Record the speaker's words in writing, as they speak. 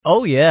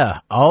Oh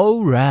yeah,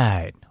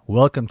 alright.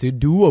 Welcome to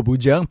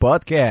Duobudjang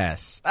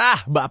Podcast.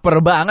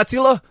 Baper banget sih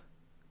lo.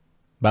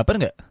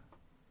 Baper nggak?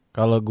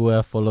 Kalau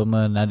gue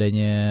volume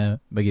nadanya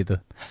begitu.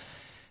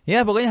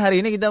 Ya pokoknya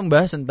hari ini kita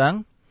membahas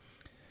tentang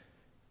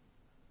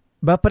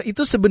baper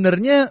itu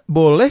sebenarnya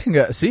boleh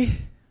nggak sih?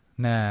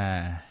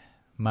 Nah,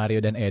 Mario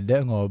dan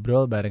Eda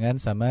ngobrol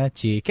barengan sama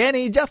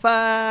Kenny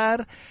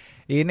Jafar.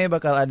 Ini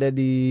bakal ada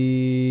di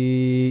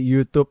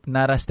YouTube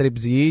Nara Strip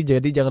Z.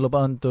 Jadi jangan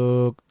lupa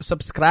untuk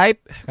subscribe.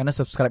 Karena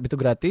subscribe itu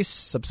gratis.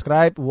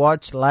 Subscribe,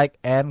 watch, like,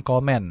 and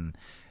comment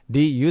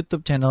di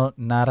YouTube channel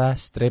Nara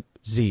Strip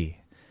Z.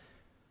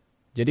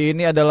 Jadi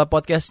ini adalah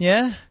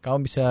podcastnya.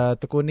 Kamu bisa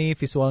tekuni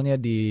visualnya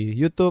di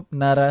YouTube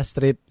Nara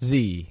Strip Z.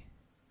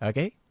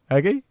 Oke.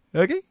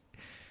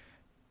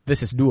 This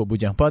is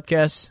Duobudjang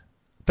Podcast.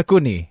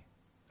 Tekuni,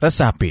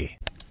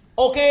 resapi.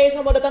 Oke,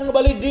 selamat datang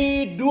kembali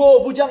di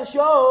Duobudjang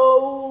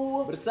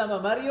Show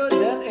Bersama Mario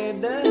dan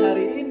Eda.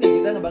 Hari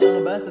ini kita bakal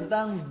ngebahas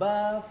tentang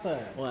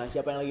baper. Wah,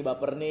 siapa yang lagi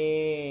baper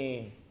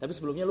nih? Tapi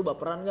sebelumnya lu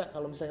baperan gak?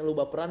 Kalau misalnya lu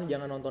baperan,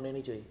 jangan nonton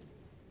ini cuy.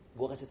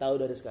 Gue kasih tahu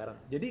dari sekarang.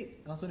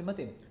 Jadi langsung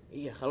dimatiin?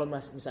 Iya, kalau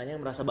misalnya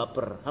merasa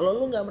baper. Kalau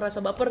lu gak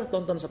merasa baper,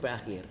 tonton sampai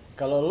akhir.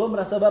 Kalau lu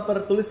merasa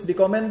baper, tulis di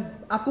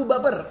komen, aku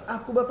baper.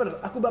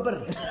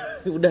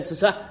 Udah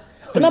susah.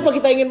 Kenapa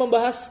kita ingin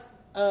membahas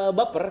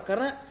baper?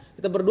 Karena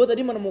kita berdua tadi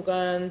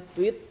menemukan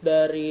tweet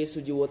dari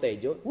Sujiwo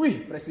Tejo.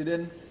 Wih,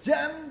 Presiden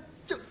Jan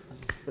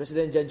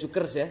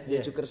Cukers ya.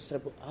 Jan Cukers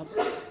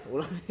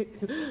ulang.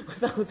 Gue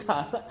takut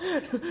salah.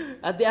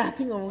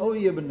 Hati-hati ngomong. Oh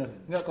iya bener.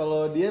 Enggak,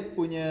 kalau dia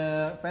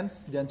punya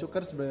fans Jan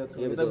Cukers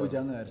berarti iya, kita betul.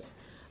 bujangers.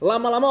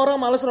 Lama-lama orang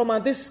malas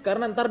romantis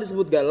karena ntar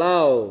disebut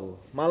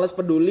galau. Malas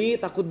peduli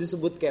takut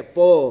disebut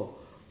kepo.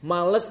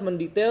 Malas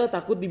mendetail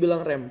takut dibilang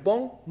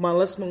rempong.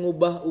 Malas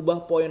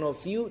mengubah-ubah point of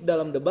view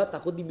dalam debat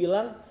takut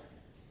dibilang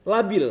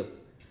labil.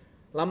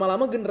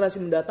 Lama-lama generasi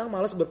mendatang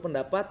malas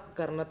berpendapat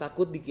karena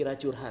takut dikira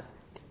curhat.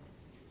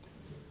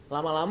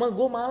 Lama-lama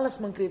gue malas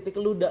mengkritik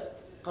lu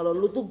kalau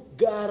lu tuh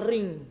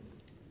garing.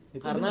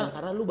 Itu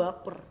karena lu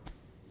baper.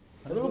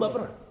 Tapi lu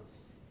baper?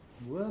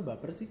 Gue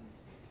baper sih.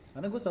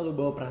 Karena gue selalu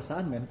bawa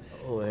perasaan, men.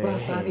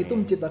 Perasaan itu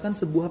menciptakan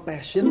sebuah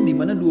passion di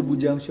mana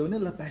Duobudjang Show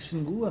ini adalah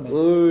passion gue, men.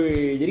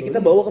 Jadi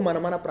kita bawa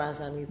kemana-mana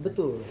perasaan itu.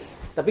 Betul.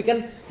 Tapi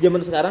kan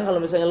zaman sekarang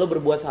kalau misalnya lu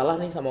berbuat salah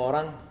nih sama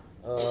orang,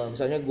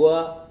 misalnya gue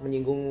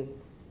menyinggung.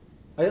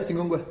 Ayo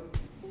singgung gue.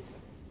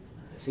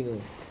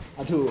 Singgung.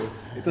 Aduh,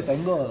 itu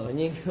senggol.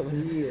 Menyinggung.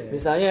 Iya.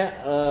 Misalnya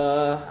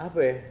apa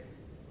ya?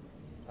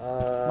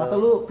 Mata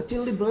lu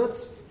kecil nih, bro.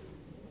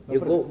 Ya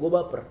gue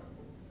baper.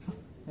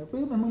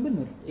 Tapi memang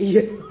bener.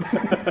 Iya.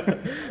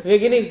 Kayak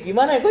gini,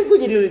 gimana ya? Kok gue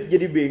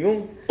jadi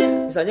bingung.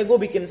 Misalnya gue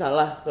bikin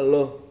salah ke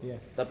lo,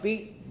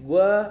 tapi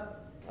gue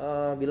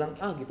bilang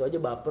gitu aja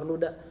baper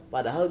lu dah.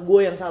 Padahal gue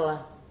yang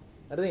salah.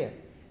 Ngerti nggak?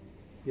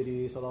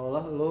 Jadi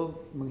seolah-olah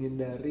lo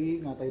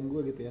menghindari ngatain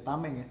gue gitu ya,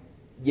 tameng ya.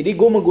 Jadi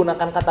gue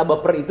menggunakan kata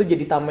baper itu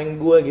jadi tameng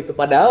gue gitu.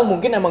 Padahal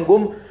mungkin emang gue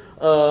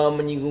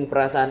menyinggung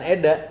perasaan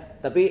Eda,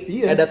 tapi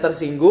Eda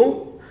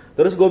tersinggung.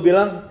 Terus gue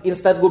bilang,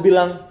 instead gue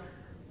bilang,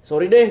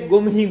 sorry deh gue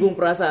menyinggung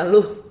perasaan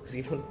lu.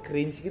 Meskipun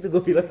cringe gitu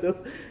gue bilang tuh.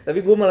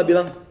 Tapi gue malah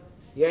bilang,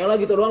 ya elah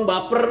gitu doang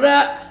baper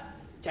dah,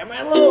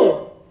 cemen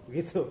lu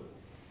gitu.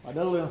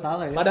 Padahal lo yang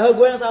salah ya. Padahal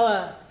gue yang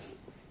salah.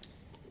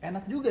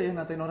 Enak juga ya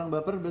ngatain orang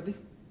baper berarti.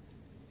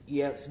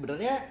 Iya,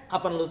 sebenarnya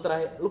kapan lu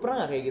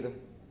pernah nggak kayak gitu?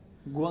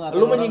 Gua nggak.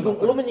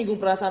 Lu menyinggung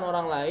perasaan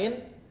orang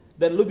lain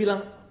dan lu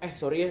bilang,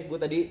 sorry ya, gue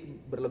tadi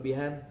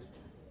berlebihan.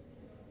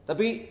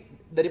 Tapi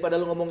daripada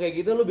lu ngomong kayak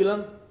gitu, lu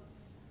bilang,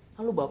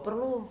 lu baper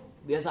lu,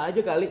 biasa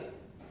aja kali.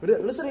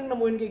 Udah, lu sering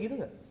nemuin kayak gitu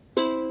nggak?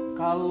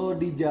 Kalau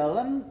di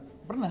jalan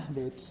pernah,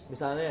 Dutch.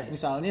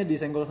 Misalnya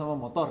disenggol sama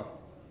motor,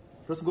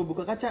 terus gue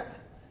buka kaca,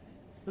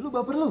 lu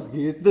baper lu,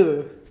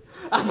 gitu.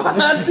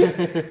 Apaan sih?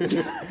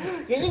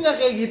 Kayaknya nggak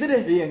kayak gitu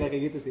deh. Iya, nggak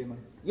kayak gitu sih emang.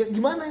 Ya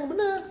gimana yang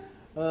benar?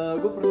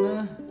 Gue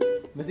pernah,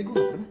 nggak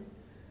pernah.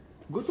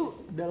 Gue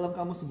tuh dalam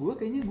kamus gue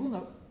kayaknya gue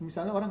nggak,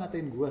 misalnya orang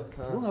ngatain gue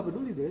nggak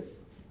peduli,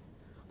 Dutch.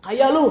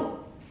 Kayak lu?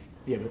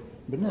 Iya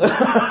bener.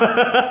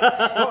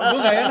 Kok gue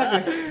nggak enak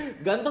nih?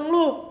 Ganteng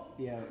lu?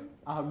 Iya,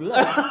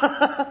 alhamdulillah.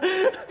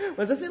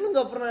 Masa sih lu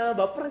nggak pernah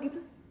baper gitu?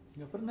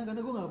 Nggak pernah karena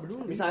gue nggak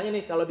peduli. Misalnya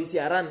nih kalau di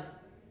siaran,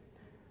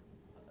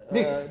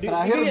 nih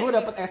terakhir gue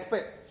dapet SP.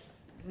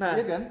 Nah,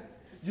 iya kan?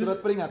 Surat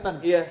peringatan.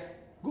 Iya.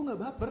 Gue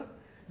nggak baper.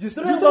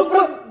 Justru yang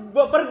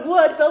baper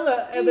gue, tau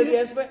nggak? Yang dari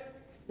SP.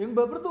 Yang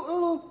baper tuh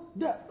lu.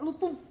 Lu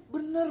tuh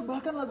bener,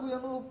 bahkan lagu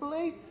yang lu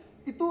play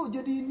itu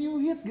jadi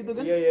new hit gitu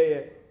kan?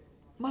 Iya.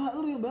 Malah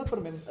lu yang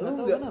baper, men. Lu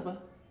tahu kenapa?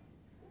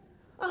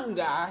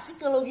 Nggak asik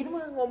kalau gini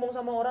mah ngomong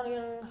sama orang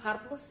yang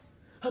heartless.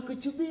 Aku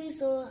could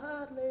so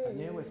heartless.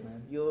 Kanye West,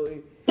 man.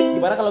 Yoi.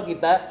 Gimana kalau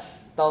kita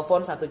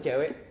telepon satu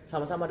cewek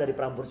sama-sama dari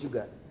Prambors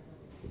juga?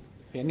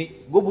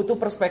 Penny, gue butuh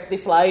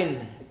perspektif lain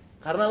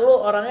karena lu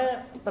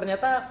orangnya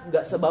ternyata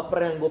nggak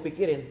sebaper yang gue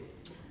pikirin.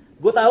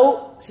 Gue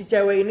tahu si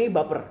cewek ini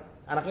baper,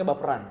 anaknya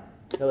baperan.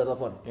 Coba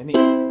telepon. Kenny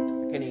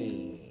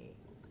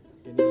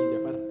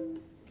Jafar.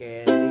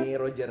 Kenny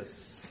Rogers.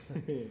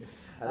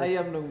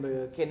 Ayam dong,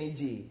 Dut. Kenny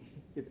G.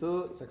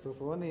 Itu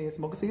saksofonis.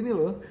 Mau kesini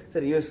loh.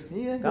 Serius?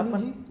 Iya.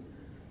 Kapan? Kenny G.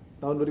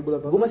 Tahun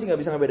 2018. Gue masih nggak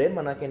bisa ngebedain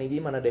mana Kenny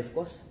G mana Dave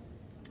Kos.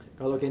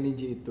 Kalau Kenny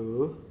G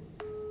itu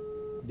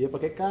dia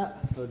pakai K.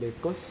 Kalau Dave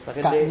Kos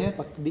pakai K-nya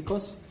pakai di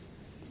kos.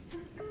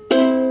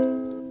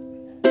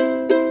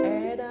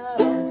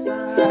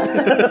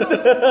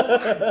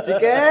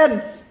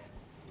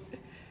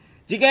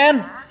 Ciken.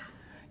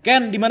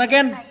 Ken, di mana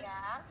Ken?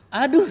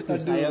 Aduh,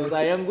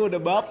 sayang gue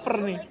udah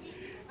baper nih.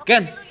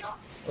 Ken.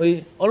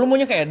 Oh lu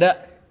maunya kayak Eda?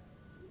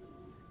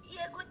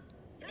 Iya,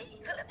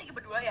 ini kalian lagi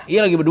berdua ya? Iya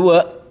lagi berdua.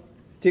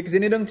 Cik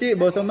kesini dong Ci,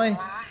 bawa somai.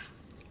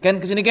 Ken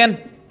kesini Ken.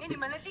 Ini di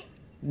mana sih?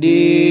 Di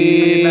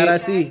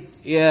Narasi.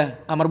 Iya,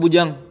 kamar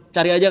bujang.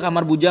 Cari aja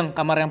kamar bujang,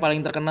 kamar yang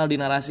paling terkenal di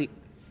Narasi.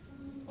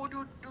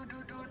 Waduh,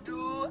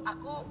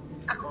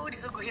 aku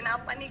disuguhin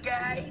apa nih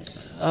guys?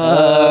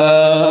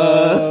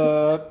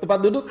 Tempat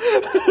duduk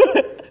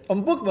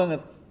empuk banget.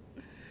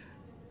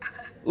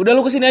 Udah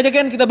lu kesini aja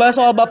Ken, kita bahas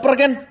soal baper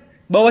Ken.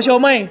 Bawa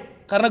siomay,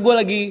 karena gue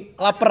lagi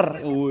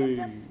lapar.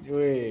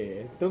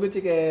 Wih, tunggu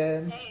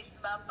Ciken. Guys,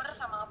 baper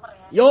sama lapar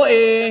ya.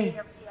 Yoi.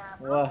 Siap-siap.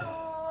 Wah.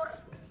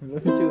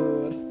 Luncur.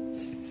 Luncur.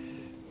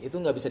 Itu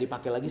nggak bisa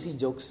dipakai lagi sih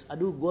jokes.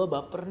 Aduh, gue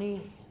baper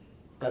nih.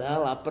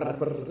 Padahal lapar.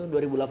 Itu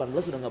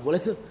 2018 udah nggak boleh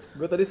tuh.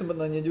 Gue tadi sempat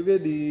nanya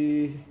juga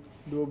di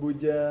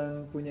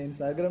duobudjang punya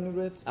Instagram nih,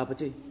 Brad. Apa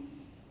cuy?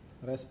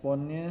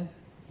 Responnya,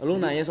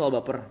 Lu nanya soal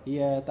baper.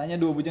 iya, tanya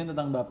duobudjang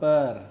tentang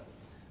baper.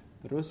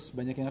 Terus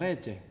banyak yang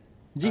receh.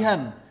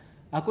 Jihan,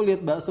 aku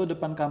lihat bakso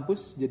depan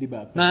kampus jadi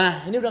baper.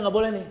 Nah, ini udah nggak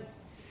boleh nih.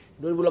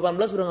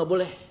 2018 udah nggak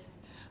boleh.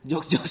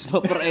 Jokes-jokes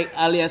baper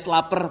alias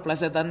lapar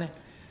plesetannya.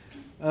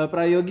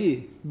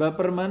 Prayogi,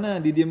 baper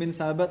mana? Didiemin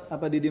sahabat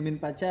apa didiemin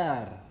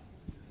pacar?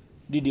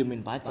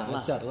 Didiemin pacar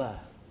lah. Pacar lah.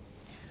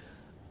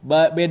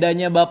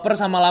 Bedanya baper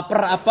sama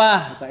lapar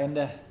apa? Kata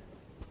Endah.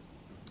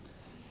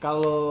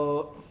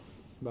 Kalau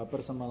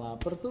baper sama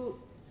lapar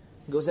tuh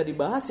Gak usah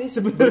dibahas sih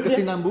sebenarnya.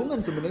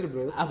 berkesinambungan sebenarnya,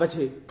 bro. Apa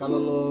cuy? Kalau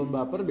lo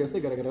baper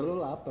biasanya gara-gara lo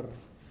lapar.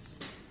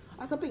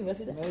 Tapi enggak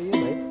sih dah. Iya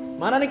baik.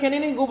 Mana nih Ken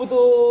ini? Gue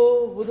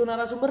butuh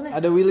narasumber nih.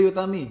 Ada Willy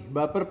Utami,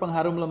 baper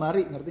pengharum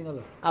lemari, ngerti nggak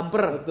lo?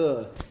 Kamper. Betul.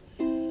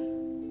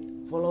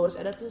 Followers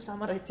ada tuh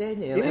sama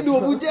recehnya ya. Ini dua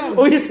bujang.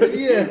 Oh iya.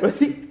 Iya.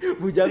 Berarti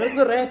bujangan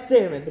tuh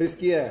receh men.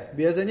 Rizkia,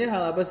 biasanya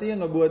hal apa sih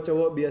yang ngebuat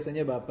cowok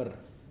biasanya baper?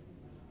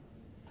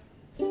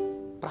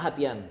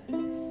 Perhatian.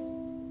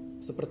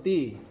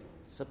 Seperti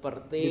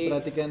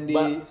diperhatikan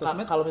di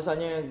sosmed? Kalau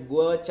misalnya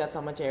gue chat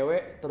sama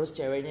cewek, terus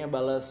ceweknya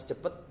balas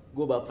cepet,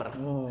 gue baper.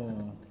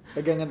 Oh,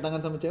 pegangan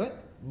tangan sama cewek?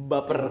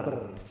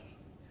 Baper.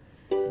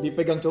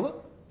 Dipegang cowok?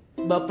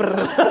 Baper.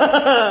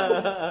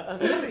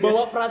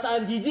 Bawa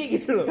perasaan jijik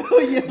gitu loh.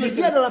 Oh iya,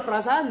 Jijik adalah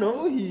perasaan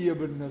dong. Oh iya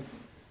benar.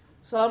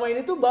 Selama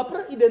ini tuh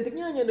baper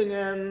identiknya hanya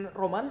dengan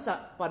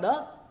romansa,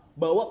 padahal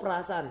bawa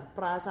perasaan.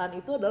 Perasaan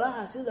itu adalah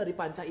hasil dari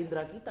panca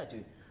indera kita,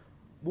 cuy.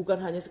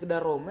 Bukan hanya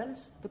sekedar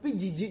romance, tapi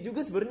jijik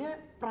juga sebenarnya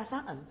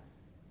perasaan.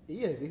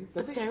 Iya sih.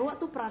 Kecewa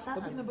tuh perasaan.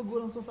 Tapi kenapa gue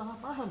langsung salah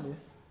paham ya?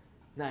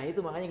 Nah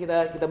itu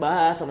makanya kita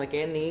bahas sama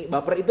Kenny.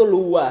 Baper itu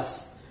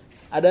luas.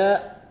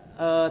 Ada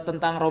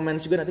tentang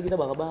romance juga nanti kita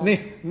bakal bahas.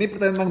 Nih, ini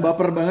pertanyaan tentang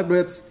baper banget,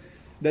 bro.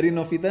 Dari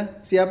Novita,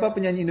 siapa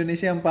penyanyi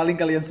Indonesia yang paling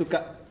kalian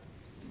suka?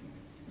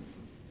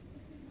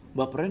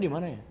 Bapernya di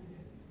mana ya?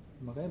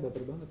 Makanya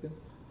baper banget kan.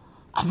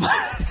 Apa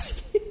sih?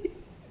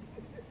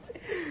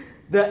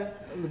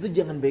 Lu tuh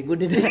jangan bego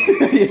deh.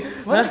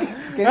 Mana?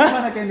 Kenny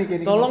mana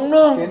Kenny? Tolong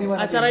dong. Kenny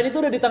mana, Acara Kenny? ini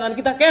tuh udah di tangan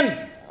kita, Ken.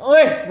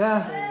 Oi.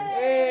 Nah,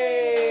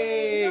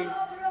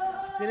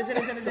 Sini.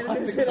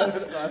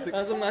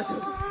 Langsung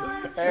masuk.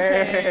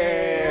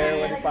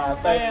 mau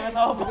dipatah. Yang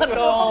sopan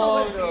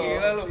dong.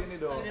 Gila lu. Ini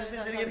dong.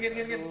 Sini.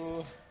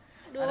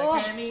 Ada Aduh.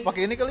 Kenny.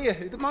 Pakai ini kali ya?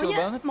 Itu kecil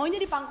banget. Maunya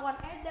di pangkuan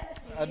Eda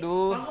sih.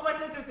 Aduh.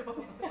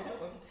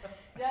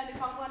 Jangan di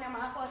pangkuan yang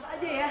maha kuasa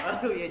aja ya.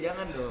 Aduh ya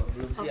jangan dong.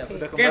 Belum siap. Oke.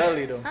 Udah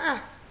kembali dong.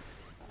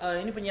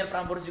 Ini penyiar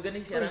Prambors juga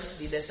nih siaran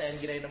di Desta and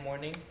Gina in the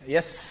Morning.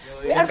 Yes.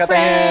 We Yang are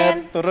katanya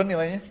friend. turun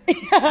nilainya.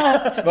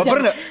 Baper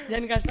enggak?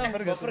 Jangan kasih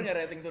Baper nggak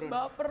rating turun?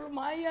 baper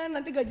lumayan,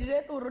 nanti gaji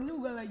saya turun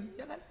juga lagi,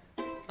 ya kan?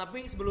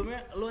 Tapi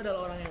sebelumnya lu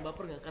adalah orang yang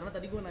baper nggak? Karena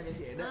tadi gue nanya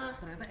si Eda,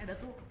 ternyata Eda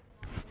tuh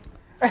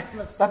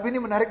Tapi ini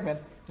menarik, men.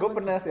 Gue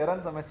pernah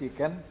siaran sama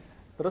Ciken,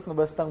 terus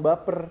ngebahas tentang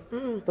baper.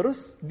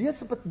 Terus dia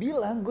sempet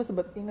bilang, gue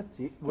sempet inget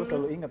Ci, gue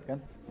selalu inget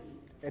kan.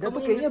 Eda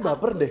tuh kayaknya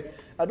baper deh.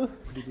 Aduh,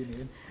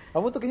 diginiin.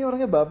 Kamu tuh kayaknya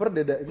orangnya baper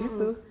deh,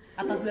 gitu.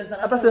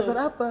 atas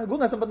dasar apa? Gue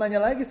nggak sempet nanya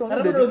lagi soalnya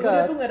Karena udah menurut gue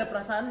dikat. tuh nggak ada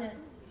perasaannya.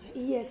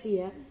 Iya sih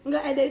ya.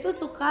 Enggak, Eda itu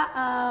suka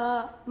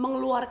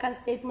mengeluarkan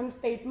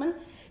statement-statement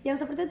yang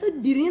seperti itu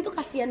dirinya tuh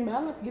kasihan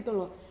banget gitu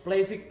loh.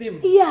 Play victim.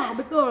 Iya,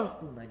 betul.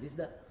 Najis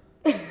dah.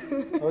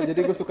 Oh jadi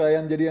gue suka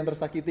yang jadi yang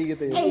tersakiti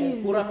gitu ya?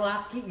 Kurang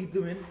laki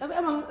gitu men. Tapi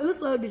emang lu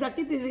selalu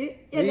disakiti sih.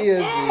 Ya, Iya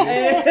sih.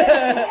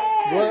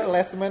 Gue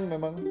last man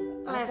memang.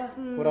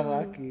 Kurang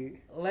laki.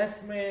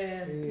 Last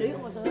man. Jadi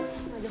nggak usah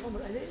ngajak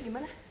ngobrol aja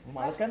gimana?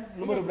 Males kan?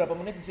 Lu baru berapa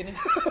menit di sini?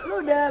 Lu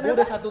udah Gue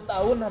udah 1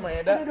 tahun sama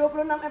Eda. Udah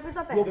 26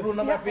 episode ya?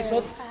 26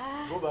 episode.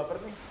 Ah. Gue baper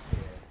nih.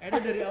 Eda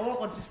dari awal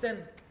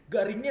konsisten.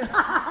 garingnya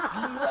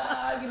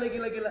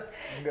gila.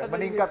 Enggak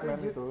meningkat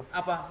men itu.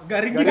 Apa?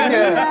 Garingnya.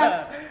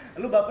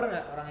 Lu baper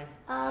nggak orangnya?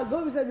 Gue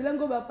bisa bilang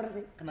gue baper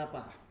sih.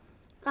 Kenapa?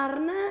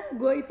 Karena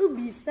gue itu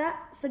bisa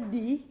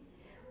sedih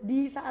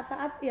di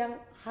saat-saat yang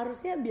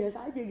harusnya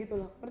biasa aja gitu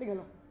loh, ngerti gak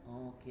lo?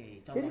 Oke.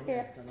 Jadi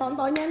kayak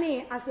contohnya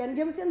nih Asian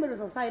Games kan baru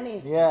selesai nih.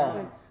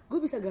 Iya. Gue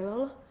bisa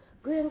galau loh.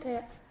 Gue yang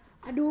kayak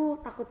aduh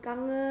takut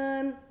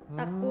kangen,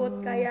 takut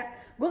kayak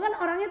gue kan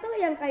orangnya tuh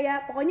yang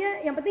kayak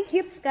pokoknya yang penting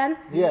hits kan,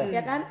 ya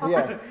kan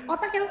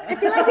otak yang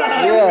kecil aja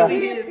yang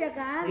penting hits ya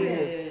kan.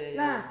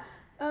 Nah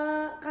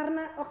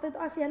karena waktu itu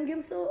Asian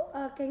Games tuh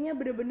kayaknya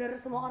bener-bener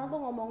semua orang tuh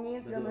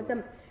ngomongin segala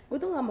macam, gue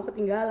tuh nggak mau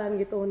ketinggalan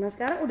gitu. Nah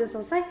sekarang udah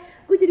selesai,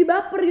 gue jadi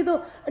baper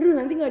gitu. Aduh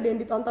nanti nggak ada yang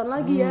ditonton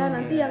lagi ya,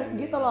 nanti yang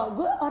gitu loh.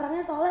 Gue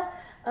orangnya soalnya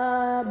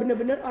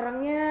bener-bener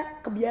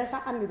orangnya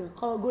kebiasaan gitu.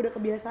 Kalau gue udah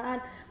kebiasaan,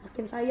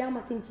 makin sayang,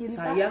 makin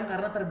cinta. Sayang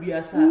karena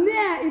terbiasa.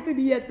 Nah itu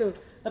dia tuh.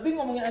 Tapi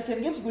ngomongin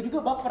Asian Games, gue juga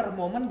baper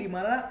momen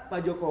dimana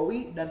Pak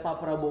Jokowi dan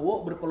Pak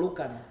Prabowo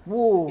berpelukan.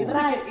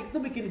 Itu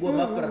bikin gue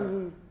baper.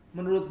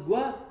 Menurut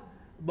gue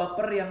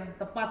baper yang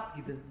tepat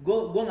gitu.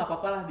 Gue nggak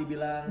apa-apa lah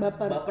dibilang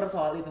baper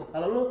soal itu.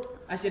 Kalau lu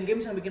Asian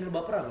Games yang bikin lu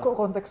baper apa? Kok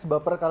konteks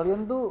baper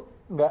kalian tuh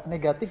nggak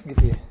negatif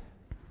gitu ya?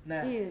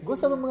 Nah, gue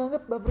selalu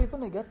menganggap baper itu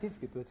negatif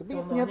gitu. Tapi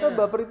ternyata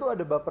baper itu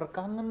ada baper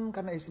kangen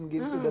karena Asian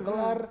Games sudah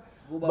kelar.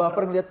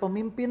 Baper ngeliat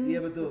pemimpin,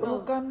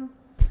 pelukan.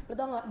 Lo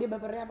tau gak dia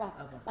bapernya apa?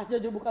 Pas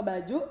Jojo buka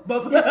baju,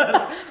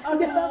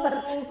 dia baper.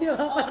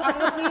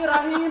 Anget nih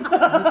rahim.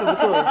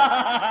 Betul.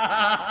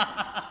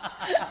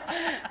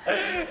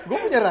 Gue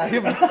punya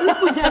rahim. Lu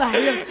punya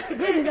rahim?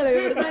 Gue juga lagi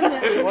bertanya.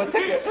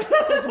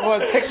 Mau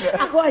cek gak?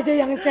 Aku aja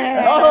yang cek.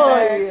 Oh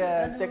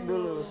iya, cek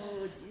dulu.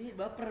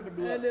 Baper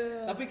berdua.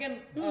 Tapi kan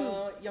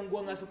yang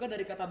gua nggak suka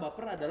dari kata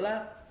baper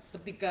adalah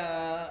ketika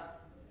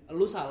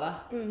lu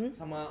salah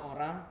sama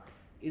orang,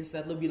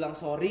 instead lu bilang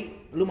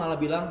sorry, lu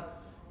malah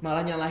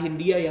nyalahin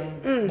dia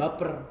yang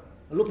baper.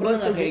 Lu pernah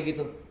nggak kayak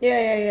gitu?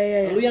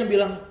 Iya. Lu yang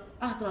bilang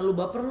terlalu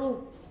baper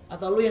lu,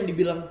 atau lu yang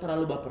dibilang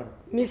terlalu baper?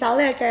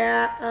 Misalnya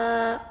kayak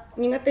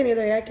ngingetin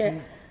gitu ya kayak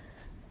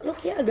lu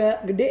kayak agak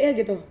gede ya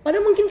gitu.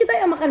 Padahal mungkin kita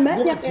yang makan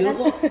banyak kecil ya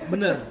kan. Kok,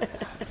 bener.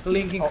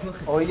 Kelingking.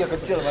 Oh iya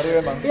kecil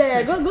Mario emang.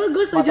 Iya,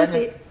 gue setuju Matanya.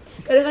 sih.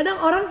 Kadang-kadang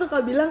orang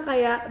suka bilang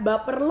kayak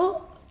baper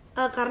lu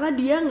karena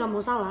dia nggak mau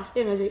salah,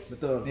 ya nggak sih?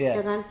 Betul. Ya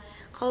kan.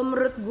 Kalau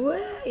menurut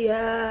gue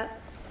ya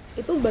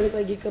itu balik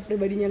lagi ke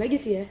pribadinya lagi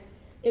sih ya.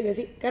 Ya nggak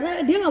sih? Karena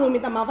dia nggak mau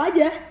minta maaf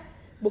aja.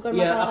 Bukan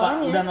masalah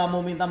orangnya. Udah nggak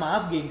mau minta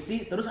maaf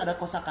gengsi, terus ada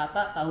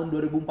kosakata tahun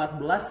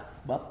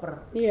 2014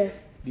 baper.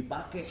 Iya.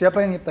 Dipakai.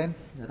 Siapa yang nyiptain?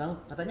 Nggak tahu,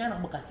 katanya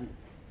anak Bekasi.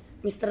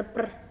 Mr.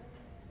 Per.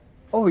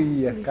 Oh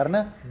iya,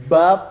 karena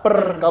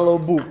baper kalau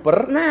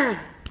buper. Nah,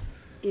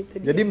 itu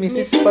dia. Jadi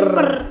Mrs. Per.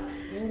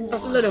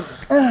 Tos dulu dong.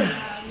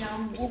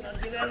 Nyambung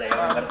akhirnya deh.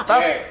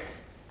 Mantap.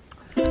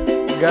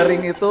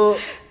 Garing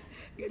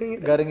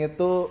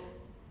itu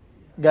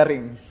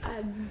garing.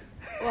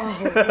 Wow.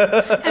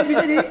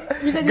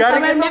 Bisa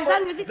Garing ditambahin itu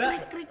backsound nggak sih?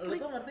 Krik. Lu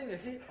tuh ngerti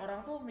gak sih,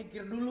 orang tuh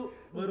mikir dulu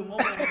baru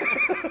ngomong.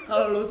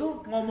 Kalau lu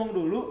tuh ngomong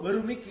dulu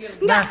baru mikir.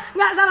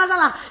 Nggak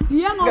salah.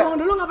 Dia ngomong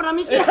dulu nggak pernah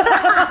mikir.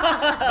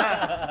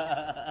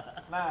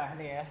 Nah,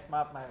 nih ya,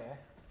 maaf ya.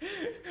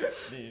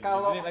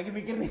 Kalau lagi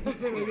mikir nih.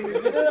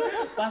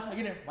 Pas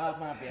lagi deh,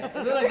 maaf ya.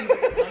 Lu lagi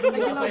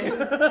apa ya?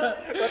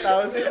 Gua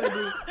tahu sih.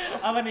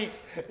 Apa nih?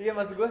 Iya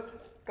maksud gue,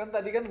 kan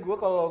tadi kan gue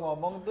kalau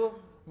ngomong tuh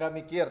nggak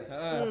mikir,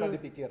 nggak pernah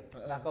dipikir.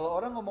 Nah kalau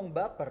orang ngomong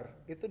baper,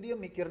 itu dia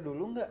mikir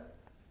dulu nggak?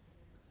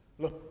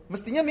 Loh,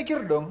 mestinya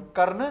mikir dong,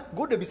 karena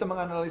gue udah bisa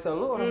menganalisa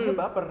lu orangnya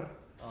baper.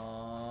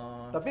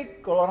 Tapi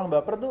kalau orang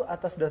baper tuh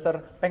atas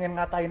dasar pengen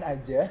ngatain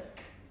aja,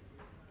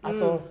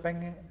 atau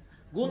pengen.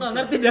 Gue nggak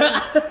ngerti dah.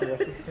 Iya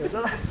sih,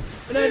 udahlah.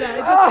 Udah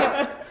itu skip.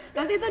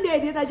 Nanti itu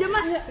diedit aja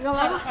mas, nggak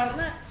apa-apa.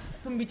 Karena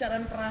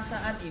pembicaraan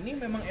perasaan ini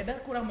memang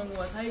Eda kurang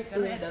menguasai,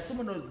 karena Eda tuh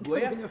menurut gue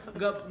ya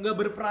nggak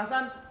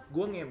berperasaan.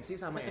 Gue nge-MC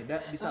sama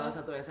Eda di salah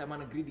satu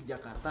SMA negeri di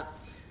Jakarta,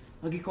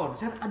 lagi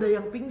konser ada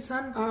yang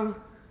pingsan,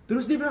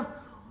 terus dia bilang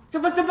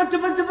cepet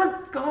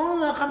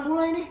kamu nggak akan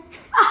mulai nih.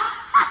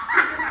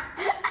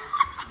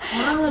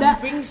 Orang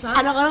lagi pingsan,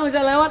 Anak orang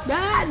bisa lewat,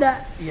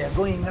 ada. Iya,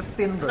 gue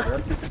ngingetin bro.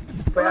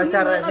 Supaya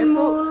acaranya tuh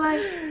mulai.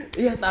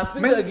 Iya tapi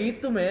nggak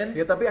gitu men.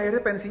 Ya tapi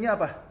akhirnya pensinya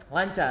apa?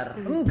 Lancar.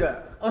 Enggak.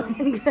 Oh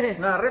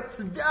enggak. Ngaret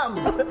sejam.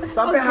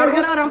 Sampai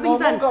gara-gara harus orang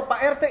pingsan. ngomong ke Pak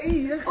RT.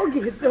 Iya. Oh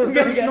gitu.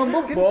 Harus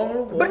ngomongin. Bohong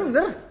lu.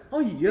 Bener. Oh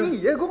iya.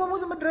 Iya, gue ngomong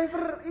sama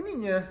driver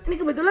ininya. Ini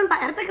kebetulan Pak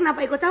RT kenapa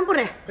ikut campur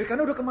ya?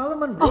 Karena udah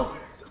kemalaman bro.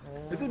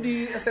 Itu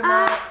di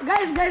SMA.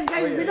 Guys,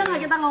 bisa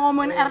nggak kita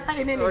ngomongin RT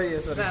ini nih? Oh iya,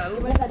 sorry. Nah,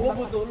 gue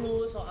butuh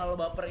lu soal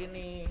baper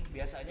ini.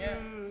 Biasanya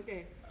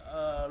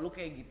lu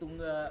kayak gitu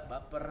nggak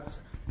baper?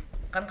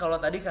 Kan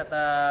kalau tadi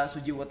kata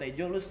Sujiwo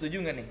Tejo, lu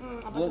setuju nggak nih?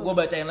 Gue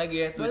bacain lagi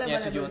ya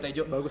tweetnya Sujiwo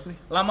Tejo. Bagus nih.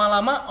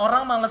 Lama-lama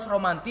orang males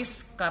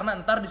romantis karena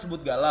ntar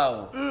disebut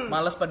galau,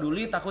 males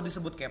peduli takut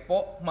disebut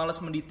kepo, males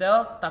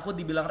mendetail takut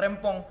dibilang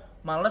rempong,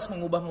 males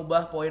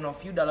mengubah-ubah point of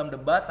view dalam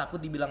debat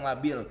takut dibilang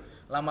labil.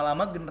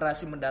 Lama-lama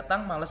generasi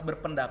mendatang males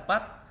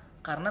berpendapat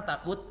karena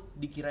takut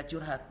dikira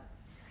curhat.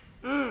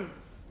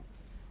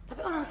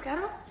 Tapi orang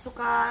sekarang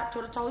suka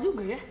curcol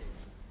juga ya.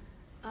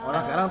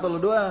 Orang sekarang atau lu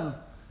doang?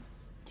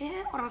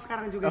 Kayaknya orang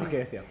sekarang juga.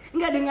 Oke, siap.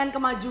 Enggak, dengan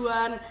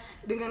kemajuan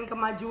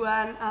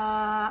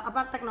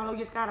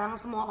teknologi sekarang,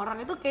 semua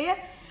orang itu kayak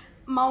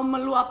mau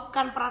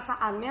meluapkan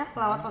perasaannya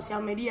lewat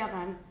sosial media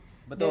kan.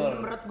 Betul.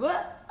 Dan menurut gue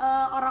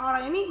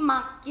orang-orang ini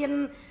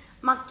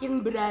makin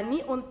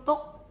berani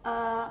untuk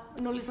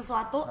nulis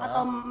sesuatu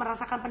atau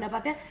merasakan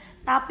pendapatnya,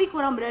 tapi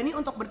kurang berani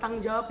untuk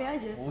bertanggung jawabnya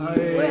aja.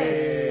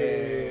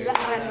 Gila,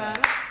 keren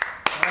banget.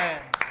 Keren.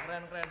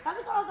 Tapi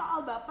kalau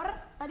soal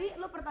baper, tadi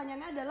lu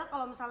pertanyaannya adalah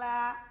kalau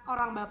misalnya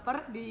orang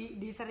baper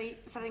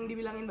sering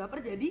dibilangin baper,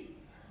 jadi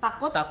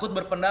takut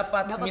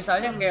berpendapat.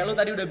 Misalnya kayak lu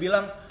tadi udah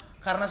bilang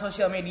karena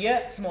sosial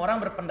media semua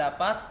orang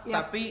berpendapat,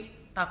 tapi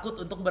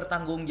takut untuk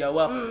bertanggung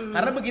jawab.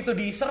 Karena begitu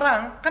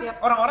diserang kan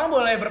orang-orang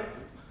boleh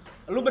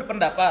lu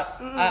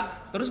berpendapat,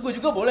 terus gue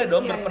juga boleh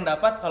dong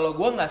berpendapat kalau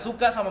gue nggak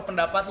suka sama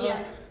pendapat lu,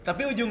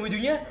 tapi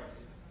ujung-ujungnya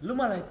lu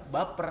malah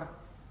baper.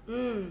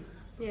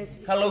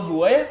 Yes. Kalau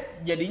gue ya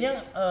jadinya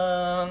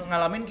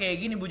ngalamin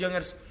kayak gini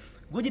Bujangers,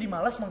 gue jadi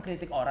malas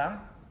mengkritik orang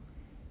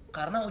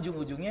karena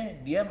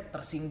ujung-ujungnya dia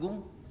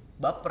tersinggung,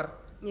 baper.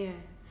 Iya.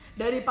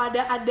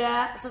 Daripada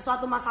ada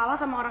sesuatu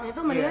masalah sama orang itu,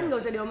 mendingan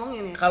gak usah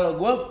diomongin ya. Kalau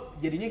gue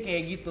jadinya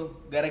kayak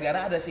gitu,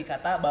 gara-gara ada si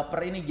kata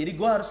baper ini, jadi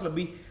gue harus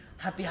lebih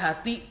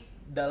hati-hati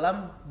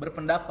dalam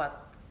berpendapat.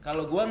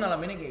 Kalau gue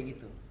ngalaminnya kayak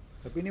gitu.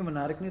 Tapi ini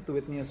menarik nih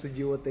tweetnya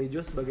Sujiwo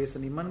Tejo sebagai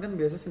seniman, kan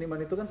biasa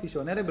seniman itu kan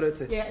visioner ya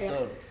berarti.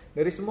 Iya.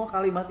 Dari semua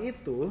kalimat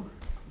itu,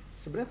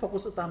 sebenarnya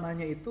fokus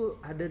utamanya itu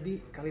ada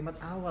di kalimat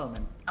awal,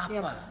 men.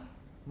 Apa?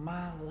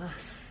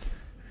 Malas.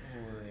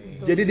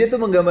 Jadi dia tuh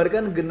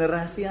menggambarkan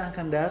generasi yang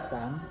akan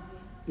datang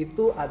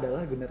itu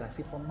adalah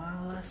generasi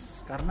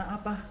pemalas.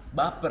 Karena apa?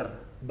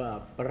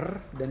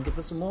 Baper, dan kita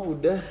semua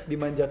udah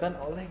dimanjakan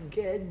oleh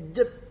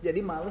gadget,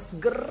 jadi males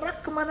gerak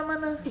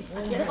kemana-mana.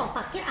 Akhirnya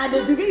otaknya ada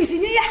juga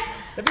isinya ya.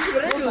 Tapi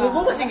sebenarnya juga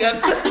gue masih nggak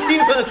ngerti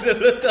maksud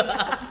lu tuh.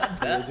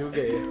 Iya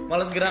juga ya.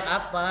 Males gerak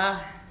apa?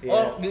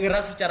 Oh,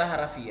 gerak secara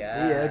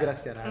harafiah. Iya, gerak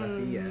secara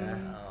harafiah.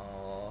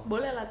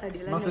 Boleh lah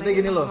tadi lah. Maksudnya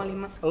gini loh,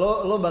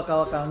 lo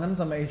bakal kangen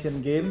sama Asian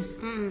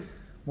Games.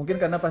 Mungkin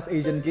karena pas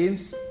Asian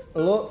Games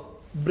lo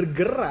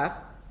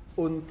bergerak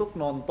untuk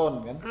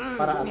nonton kan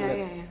para atlet.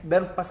 Iya.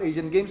 Dan pas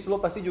Asian Games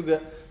lo pasti juga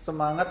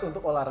semangat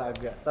untuk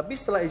olahraga. Tapi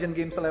setelah Asian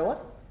Games lewat,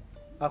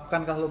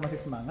 akankah lo masih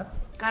semangat?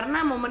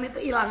 Karena momen itu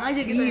hilang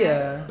aja gitu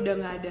Iya. ya. Udah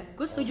nggak ada.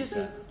 Gue setuju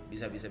sih.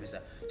 Bisa.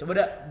 Coba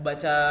dah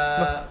baca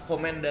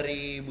komen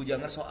dari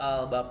Bujanger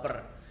soal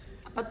baper.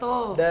 Apa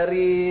tuh?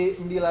 Dari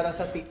Mdi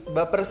Larasati,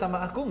 baper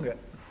sama aku nggak?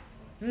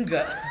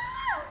 Enggak.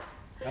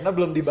 Karena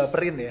belum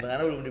dibaperin ya.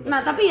 Karena belum dibaper.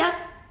 Nah tapi ya,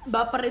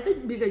 baper itu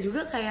bisa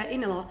juga kayak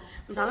ini loh.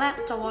 Misalnya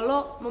cowok lo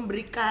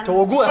memberikan.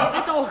 Cowok gua.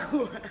 Cowok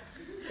gua.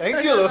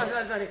 Thank you loh.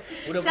 Sorry.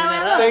 Udah Cewek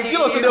punya lo. Thank you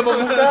loh sudah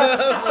membuka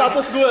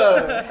status gua.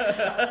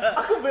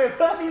 Aku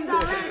bebas.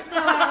 Misalnya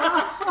cewek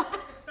lo.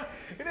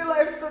 Ini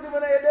live episode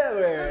dimana Eda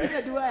weh. Bisa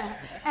dua ya?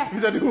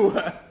 Bisa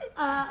dua.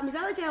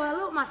 Misalnya cewek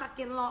lo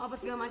masakin lo apa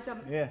segala macam.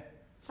 Iya.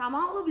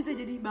 Sama lo bisa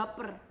jadi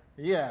baper.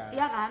 Iya.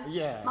 Iya kan?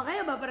 Iya.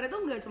 Makanya baper itu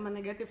nggak cuma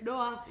negatif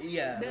doang.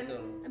 Iya, Dan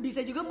betul. bisa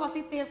juga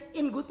positif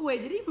in good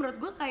way. Jadi menurut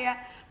gue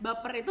kayak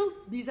baper itu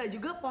bisa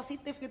juga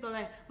positif gitu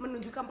lah,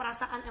 menunjukkan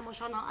perasaan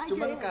emosional aja.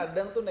 Cuman ya.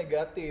 kadang tuh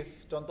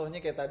negatif.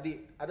 Contohnya kayak tadi,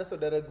 ada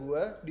saudara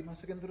gua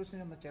dimasukin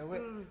terusnya sama cewek.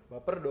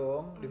 Baper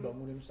dong,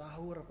 dibangunin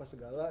sahur apa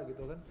segala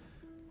gitu kan.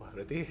 Wah,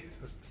 berarti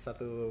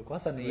satu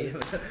kosan nih.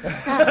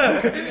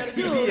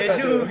 Iya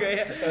juga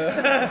ya.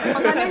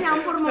 Kosannya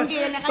nyampur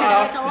mungkin ya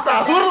kan, cowok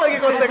Sahur ada. lagi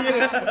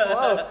konteksnya.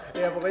 Wow.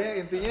 Ya pokoknya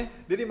intinya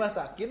dia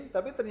dimasakin,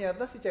 tapi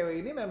ternyata si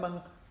cewek ini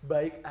memang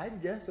baik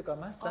aja, suka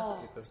masak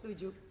gitu.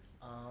 Setuju.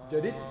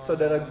 Jadi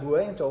saudara gue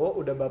yang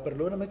cowok udah baper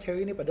dulu sama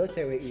cewek ini, padahal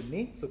cewek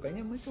ini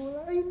sukanya sama cowok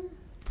lain.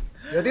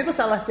 Berarti itu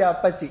salah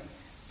siapa, Ci?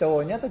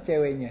 Cowoknya atau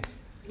ceweknya?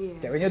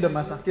 Iya. Ceweknya udah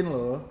masakin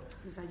loh.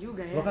 Susah juga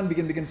ya. Lo kan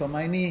bikin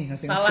somai nih,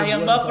 ngasih Salah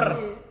yang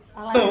baper.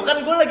 Salah. Tuh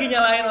kan gue lagi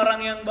nyalahin orang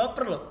yang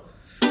baper loh.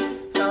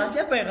 Salah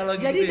siapa ya kalau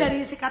gitu? Jadi ya?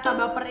 dari si kata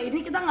baper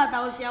ini kita nggak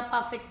tahu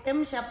siapa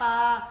victim,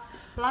 siapa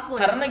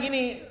pelaku. Karena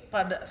gini,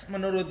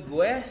 menurut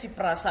gue si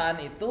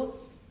perasaan itu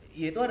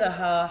ada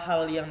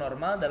hal-hal yang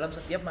normal dalam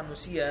setiap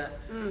manusia.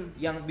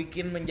 Yang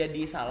bikin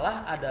menjadi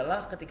salah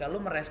adalah ketika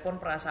lu merespon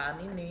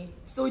perasaan ini.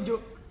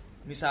 Setuju.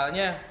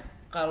 Misalnya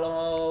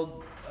kalau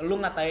lu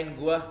ngatain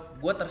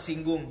gue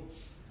tersinggung,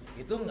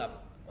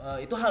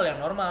 itu hal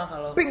yang normal.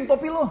 Kalau Pink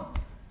topi lo.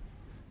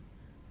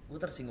 gue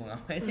tersinggung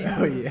apa ya?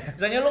 Oh iya.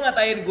 Misalnya lu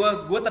ngatain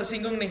gue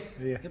tersinggung nih.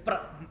 Iya.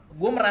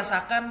 Gue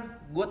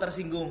merasakan gue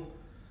tersinggung.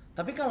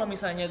 Tapi kalau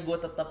misalnya gue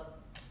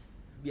tetap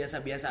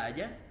biasa-biasa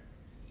aja,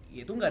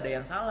 ya itu nggak ada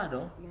yang salah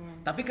dong.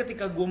 Tapi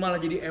ketika gue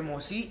malah jadi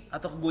emosi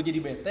atau gue jadi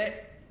bete,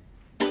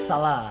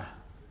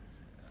 Salah.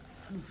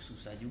 aduh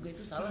susah juga,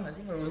 itu salah nggak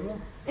sih menurut lo?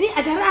 Ini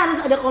acara harus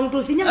ada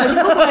konklusinya nggak sih?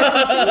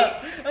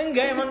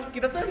 Enggak, emang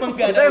kita tuh emang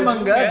nggak ada. Kita emang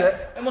nggak ada.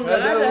 Emang nggak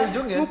ada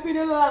ujungnya.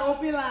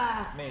 Ngupi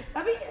lah. Nih.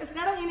 Tapi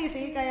sekarang ini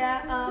sih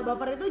kayak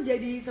baper itu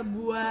jadi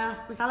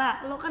sebuah,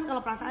 misalnya lo kan kalau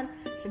perasaan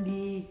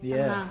sedih,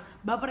 Iya. senang.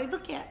 Baper itu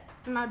kayak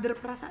another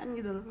perasaan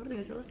gitu loh, ngerti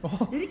gak sih lo?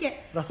 Jadi kayak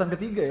Perasaan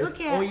ketiga ya? lo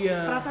kayak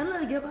perasaan lo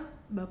lagi apa?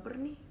 Baper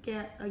nih,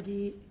 kayak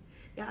lagi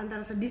ya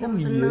antara sedih sama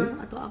seneng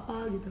atau apa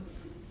gitu.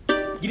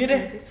 Gini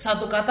deh,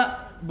 satu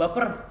kata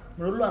baper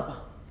menurut lu apa?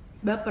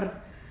 Baper.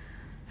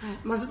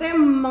 Maksudnya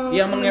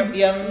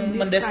yang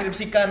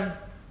mendeskripsikan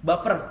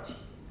baper.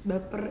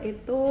 Baper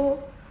itu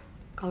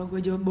kalau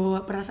gue jawab bawa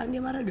perasaan dia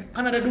marah gak?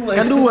 Kan ada dua.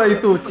 Kan dua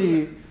itu,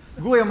 Ci.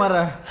 Gue yang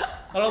marah.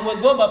 Kalau buat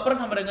gue baper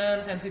sama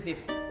dengan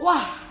sensitif.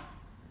 Wah.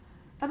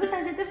 Tapi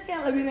sensitif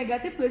kayak lebih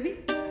negatif gak sih?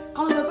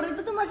 Kalau baper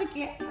itu tuh masih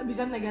kayak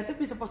bisa negatif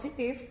bisa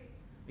positif.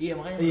 Iya,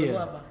 makanya menurut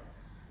lu apa?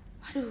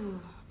 Aduh,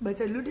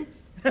 baca dulu deh.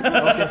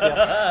 Oke, siap.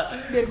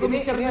 Biar gue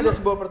mikir Ini dulu. ada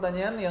sebuah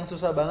pertanyaan yang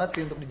susah banget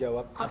sih untuk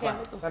dijawab. Oke,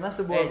 apa tuh? Karena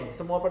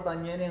semua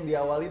pertanyaan yang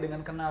diawali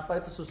dengan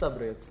kenapa itu susah,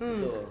 bro.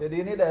 Jadi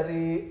ini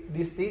dari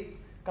Disti,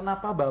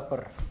 kenapa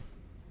baper?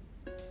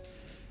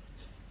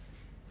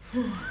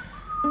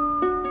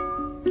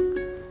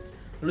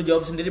 Lu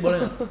jawab sendiri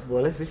boleh nggak?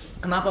 Boleh sih.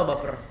 Kenapa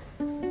baper?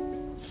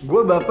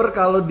 Gue baper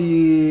kalau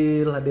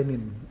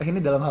diladenin.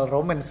 Ini dalam hal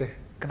romance ya.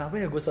 Kenapa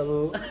ya gue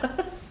selalu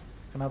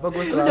Kenapa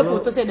gue selalu udah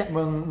putus ya,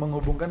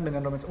 menghubungkan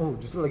dengan romance? Oh,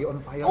 justru lagi on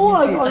fire.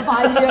 Lagi on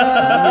fire.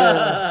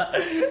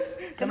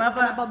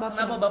 Kenapa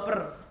baper?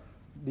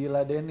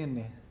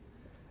 Diladenin ya.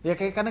 Ya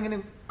kayak kadang gini,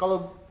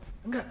 kalau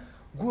enggak,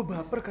 gue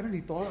baper karena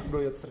ditolak,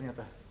 bro,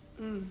 ternyata.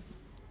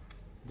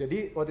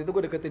 Jadi waktu itu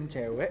gue deketin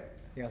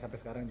cewek yang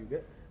sampai sekarang juga.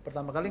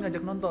 Pertama kali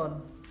ngajak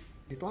nonton,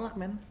 ditolak,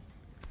 men.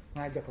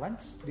 Ngajak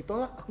lunch,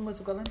 ditolak, aku nggak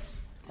suka lunch.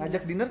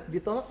 Ngajak dinner,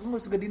 ditolak, aku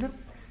nggak suka dinner.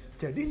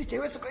 Jadi ini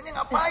cewek sukanya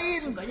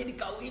ngapain? Sukanya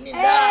dikawinin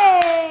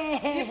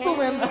dah. Itu,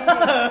 men.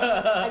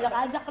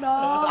 Ajak-ajak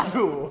dong.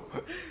 Aduh.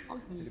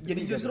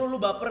 Jadi justru lu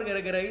baper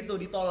gara-gara itu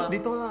ditolak.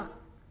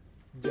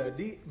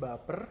 Jadi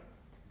baper,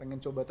 pengen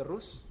coba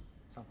terus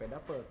sampai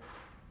dapet.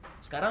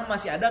 Sekarang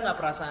masih ada nggak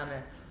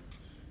perasaannya?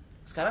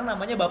 Sekarang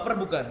namanya baper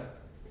bukan?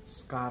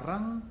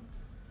 Sekarang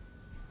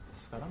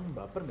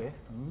baper deh.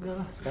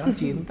 Enggak lah, sekarang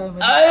cinta, men.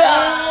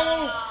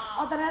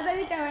 Oh, ternyata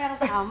ini cewek yang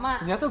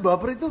sama. Ternyata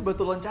baper itu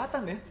batu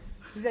loncatan ya.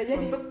 Bisa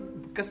jadi. Untuk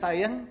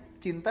kesayang,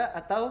 cinta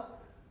atau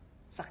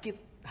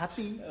sakit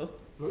hati.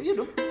 Loh iya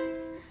dong.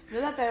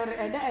 Udah lah, teori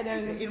ada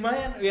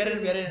Lumayan,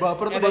 biarin.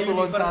 Baper tuh Ada batu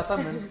universe. loncatan,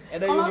 men.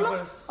 Ada Kalau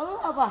universe. lu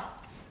apa?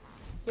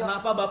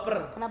 Kenapa baper?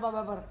 Kenapa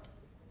baper?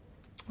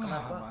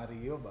 Kenapa?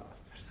 Mario baper.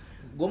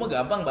 Gue mah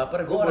gampang baper.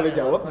 Gue boleh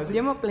jawab nggak sih?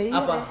 Dia mau player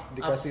Apa? ya.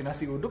 Dikasih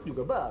nasi uduk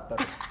juga baper.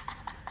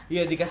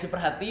 Iya, dikasih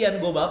perhatian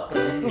gue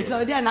baper.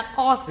 Soalnya dia anak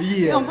kos.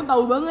 Iya. Ya ampun,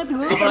 tahu banget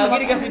gue.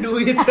 Apalagi dikasih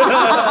duit.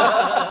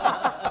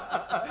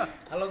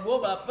 Kalau gue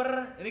baper,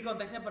 ini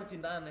konteksnya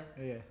percintaan ya.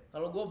 Iya.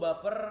 Kalau gue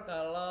baper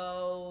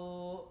kalau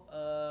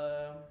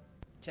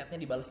chatnya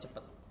dibalas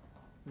cepet.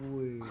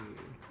 Wih.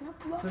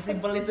 Kenapa baper?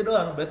 Sesimpel itu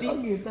doang. Berarti Oh,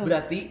 gitu.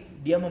 berarti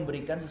dia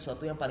memberikan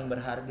sesuatu yang paling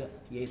berharga,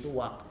 yaitu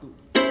waktu.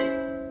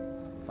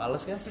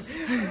 Fales kan?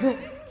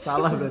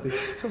 Salah berarti.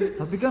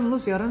 Tapi kan lu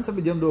siaran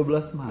sampai jam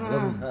 12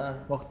 malam.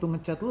 Waktu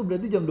ngechat lu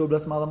berarti jam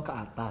 12 malam ke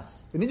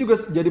atas. Ini juga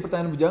jadi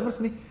pertanyaan bujangers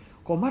nih.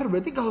 Komar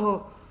berarti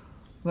kalau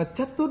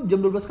ngechat tuh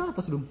jam 12 ke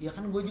atas dong? Ya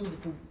kan gue juga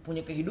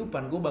punya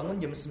kehidupan. Gue bangun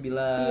jam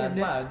 9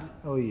 pagi.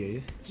 Oh iya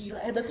ya. Gila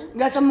ada tuh.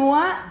 Nggak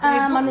semua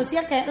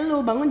manusia kayak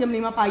lu bangun jam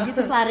 5 pagi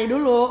terus lari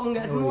dulu.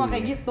 Nggak semua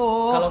kayak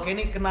gitu. Kalau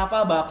Kenny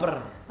kenapa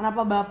baper?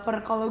 Kenapa baper?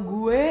 Kalau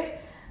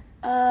gue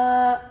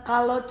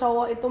kalau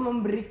cowok itu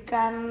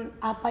memberikan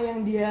apa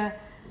yang dia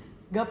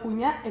gak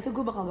punya, itu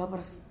gue bakal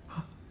baper sih.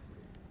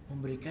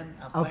 Memberikan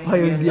Apa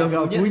yang dia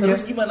nggak punya?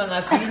 Terus gimana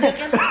ngasihnya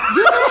kan?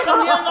 Justru kan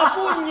dia nggak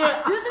punya.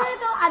 Justru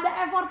itu ada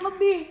effort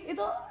lebih,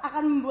 itu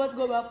akan membuat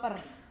gue baper.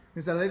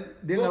 Misalnya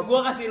dia nggak Gue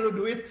kasih lu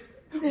duit,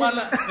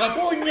 mana nggak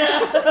punya.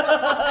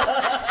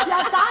 Ya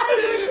cari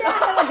duitnya.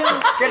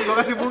 Ken gue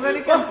kasih bunga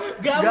nih Ken.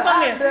 Gampang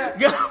ya,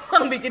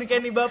 gampang bikin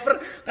Kenny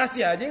baper.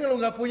 Kasih aja yang lu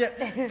nggak punya.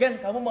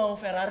 Ken, kamu mau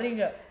Ferrari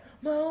nggak?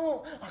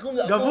 Mau, aku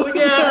nggak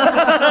punya.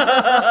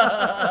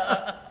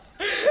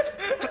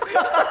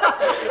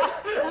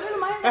 Tapi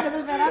lumayan gak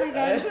dapet Ferrari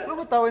kan. Lu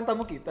mau tawain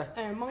tamu kita?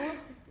 Emang lu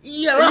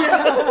Iya lah.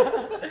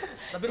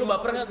 Tapi lu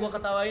baper nggak? Gue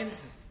ketawain.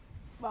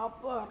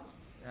 baper.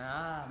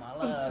 Ya,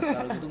 males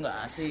kalau gitu nggak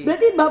asik.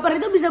 Berarti baper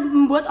itu bisa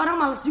membuat orang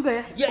malas juga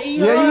ya? Ya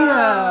iya. Ya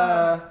iya.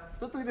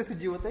 Itu tuh kita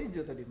sejiwa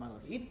tejo tadi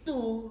malas. Itu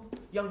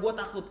yang gue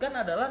takutkan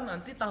adalah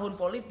nanti tahun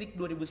politik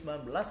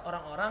 2019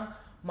 orang-orang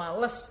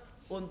males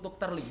untuk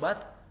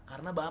terlibat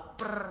karena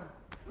baper.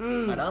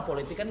 Padahal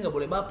politik kan nggak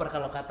boleh baper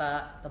kalau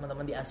kata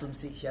teman-teman di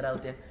asumsi, shout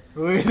out ya.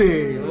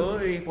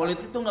 Wih,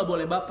 politik tuh nggak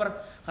boleh baper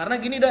karena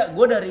gini dah,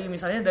 gue dari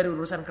misalnya dari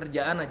urusan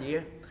kerjaan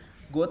aja ya,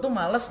 gue tuh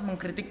males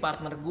mengkritik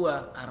partner gue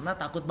karena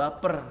takut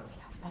baper.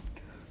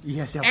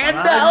 Iya siapa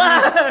Eda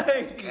lah.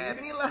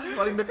 Kenny lah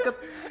paling deket.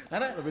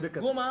 Karena lebih deket.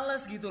 gue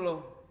malas gitu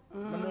loh.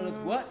 Menurut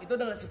gue itu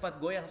adalah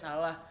sifat gue yang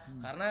salah.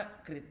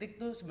 Karena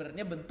kritik tuh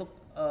sebenarnya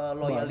bentuk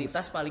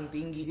loyalitas paling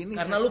tinggi. Ini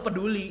karena lu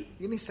peduli.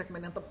 Ini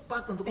segmen yang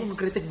tepat untuk lu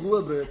mengkritik gue,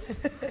 bro.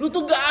 Lu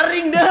tuh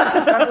garing dah.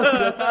 Kan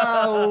udah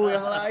tahu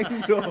yang lain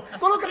dong.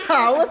 Kok lu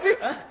ketawa sih?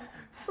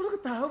 Lu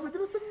tahu, berarti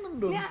lu seneng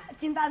dong. Ini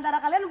cinta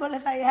antara kalian boleh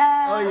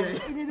saya. Oh iya.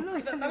 Ini dulu.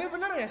 Tapi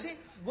bener gak sih?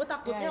 Gue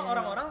takutnya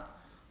orang-orang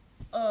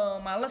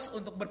malas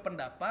untuk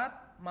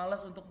berpendapat,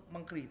 malas untuk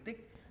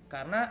mengkritik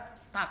karena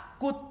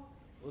takut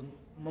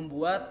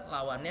membuat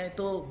lawannya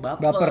itu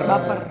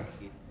baper.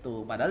 Gitu.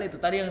 Padahal itu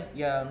tadi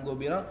yang gue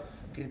bilang,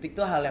 kritik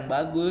tuh hal yang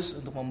bagus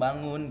untuk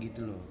membangun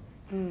gitu loh.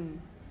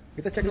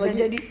 Kita cek Bisa lagi.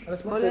 jadi.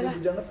 Respons Boleh dari lah.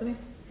 Bujangers nih.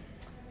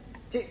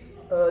 Ci,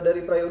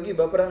 dari Prayogi,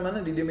 baperan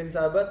mana, didiemin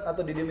sahabat atau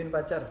didiemin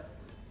pacar?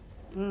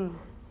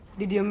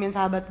 Didiemin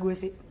sahabat gue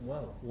sih.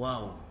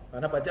 Wow.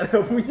 Karena pacar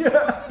gak punya.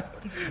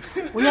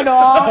 Punya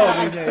dong.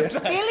 Punya ya.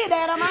 Pilih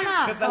daerah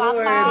mana? Ketemu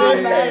Selatan,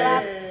 ini.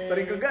 barat.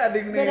 Sering ke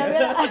Gading nih.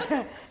 Beda-beda.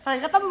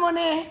 Sering ketemu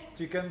nih.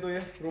 Chicken tuh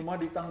ya, rumah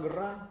di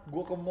Tangerang,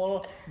 gua ke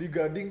mall di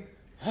Gading.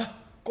 Hah?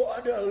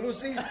 Kok ada lu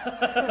sih?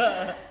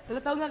 Lu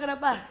tau gak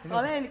kenapa?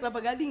 Soalnya yang di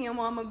Kelapa Gading yang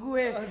mau sama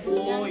gue.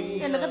 Aduh,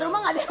 Yang deket rumah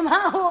gak ada yang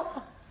mau.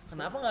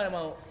 Kenapa gak ada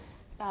mau?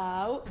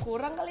 Tahu,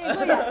 kurang kali ya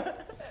gue ya.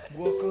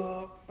 Gua ke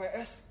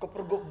PS, ke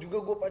Pergok juga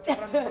gua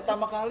pacaran.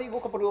 Pertama kali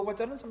gua ke Pergok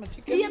pacaran sama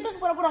Chicken. Iya terus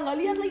pura-pura gak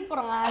lihat lagi,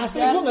 kurang aja.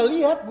 Asli gua gak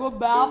lihat. Gue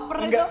baper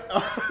Enggak. itu.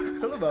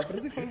 Kalau baper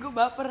sih. Gue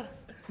baper.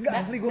 Enggak,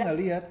 asli gua gak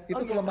lihat.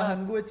 Itu kelemahan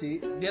gue,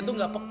 Ci. Dia tuh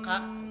gak peka.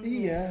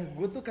 Iya,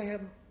 gua tuh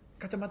kayak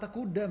kacamata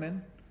kuda,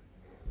 men.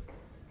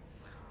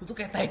 Lu tuh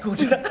kayak tai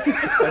kuda.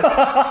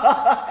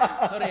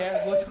 Sorry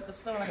ya, gue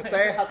kesel.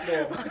 Sehat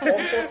dong.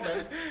 Kompos, men.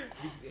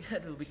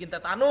 Aduh, bikin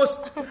tetanus.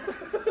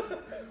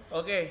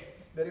 Oke.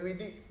 Dari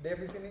Widi,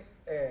 definisi lagi.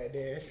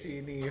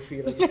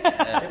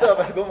 Itu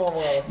apa? Gue mau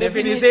ngomong apa?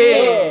 Definisi.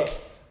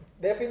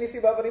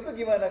 Definisi baper itu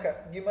gimana,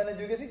 Kak? Gimana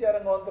juga sih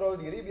cara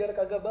ngontrol diri biar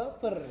kagak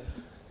baper?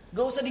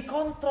 Gak usah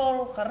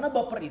dikontrol, karena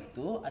baper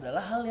itu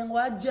adalah hal yang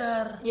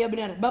wajar. Iya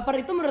benar.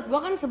 Baper itu menurut gue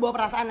kan sebuah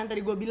perasaan yang tadi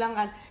gue bilang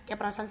kan, kayak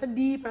perasaan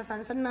sedih,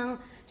 perasaan senang.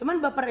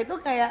 Cuman baper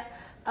itu kayak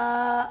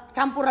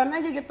campuran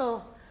aja gitu.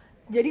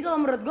 Jadi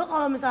kalau menurut gue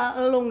kalau misal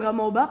lo nggak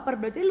mau baper,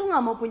 berarti lo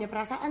nggak mau punya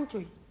perasaan,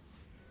 cuy.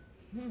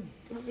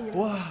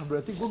 Wah,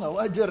 berarti gue nggak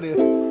wajar ya?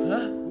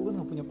 Hah? Gue kan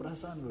nggak punya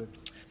perasaan, bro.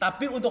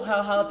 Tapi untuk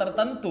hal-hal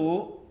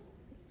tertentu,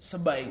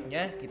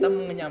 sebaiknya kita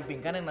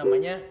menyampingkan yang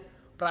namanya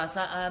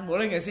perasaan.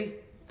 Boleh nggak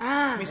sih?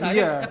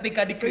 Misalnya iya.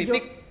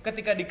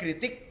 ketika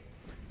dikritik,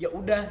 ya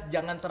udah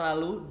jangan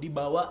terlalu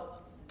dibawa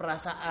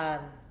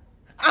perasaan.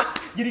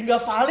 Jadi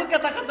nggak valid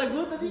kata-kata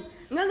gue tadi.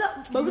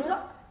 Enggak, bagus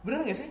kok.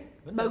 Bener nggak sih?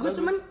 Bagus,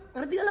 cuman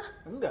ngerti gak lah?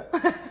 Enggak.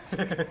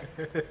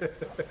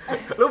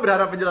 Lu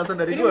berharap penjelasan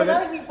dari Ini gue kan?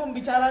 menarik nih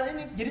pembicaraan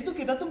ini. Jadi tuh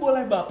kita tuh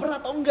boleh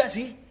baper atau enggak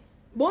sih?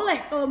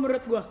 Boleh kalau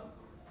menurut gue.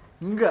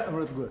 Enggak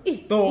menurut gue.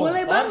 Ih, Tuh,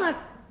 boleh kan? banget.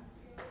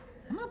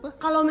 Kenapa?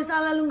 Kalau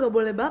misalnya lu nggak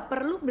boleh baper,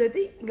 lu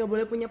berarti nggak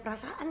boleh punya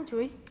perasaan,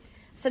 cuy.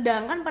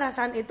 Sedangkan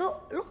perasaan itu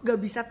lu nggak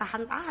bisa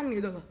tahan-tahan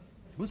gitu loh.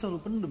 Gue selalu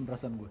pendem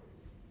perasaan gue.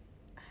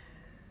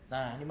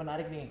 Nah ini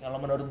menarik nih,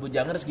 kalau menurut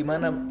Bujangers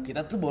gimana?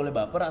 Kita tuh boleh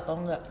baper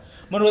atau enggak?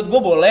 Menurut gue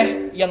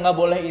boleh, yang gak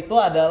boleh itu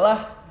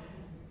adalah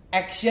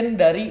action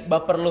dari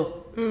baper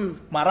lu.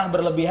 Marah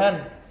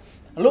berlebihan.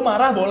 Lu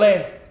marah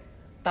boleh,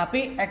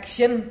 tapi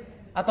action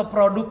atau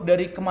produk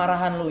dari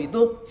kemarahan lu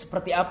itu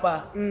seperti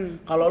apa?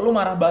 Kalau lu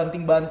marah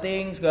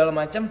banting-banting segala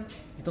macam,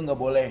 itu gak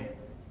boleh.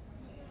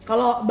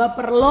 Kalau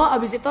baper lo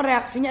abis itu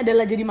reaksinya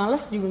adalah jadi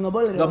males juga nggak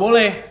boleh. Gak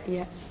boleh.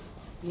 Iya,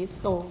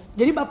 gitu.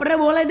 Jadi bapernya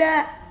boleh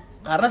dah.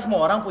 Karena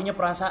semua orang punya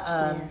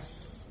perasaan.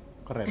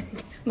 Keren.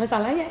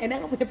 Masalahnya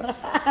Eda nggak punya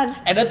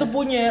perasaan. Eda tuh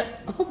punya,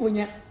 Oh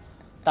punya.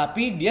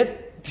 tapi dia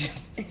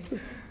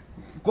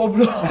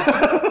goblok.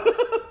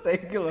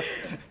 Thank you loh.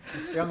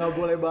 Yang nggak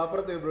boleh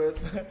baper tuh ya bro.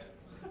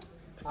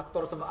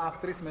 Aktor sama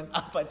aktris men.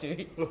 Apa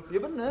cuy? Loh, iya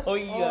bener. Oh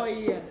iya. Oh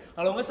iya.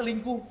 Kalau nggak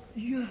selingkuh.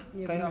 Iya.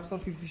 Kayak aktor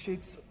 50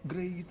 Shades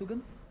Grey gitu kan.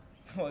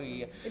 Oh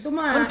iya. Itu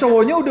mah. Kan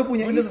cowoknya udah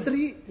punya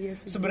istri. Iya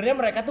sih. Sebenarnya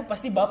mereka tuh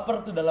pasti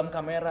baper tuh dalam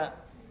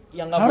kamera.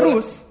 Yang nggak Harus.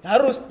 boleh,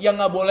 harus. Yang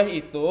nggak boleh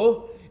itu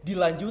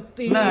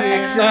dilanjutin. Nah,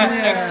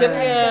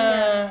 actionnya.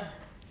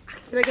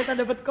 Akhirnya kita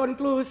dapat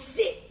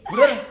konklusi.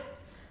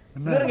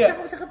 Bener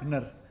nggak? Cakep.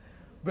 Bener.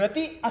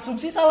 Berarti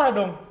asumsi salah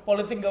dong.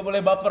 Politik nggak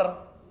boleh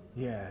baper.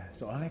 Ya,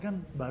 soalnya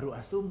kan baru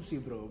asumsi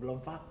bro,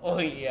 belum fakta.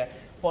 Oh iya,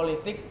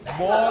 politik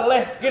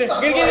boleh. Gini.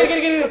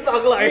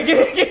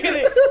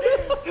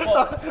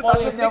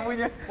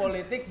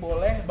 Politik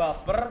boleh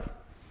baper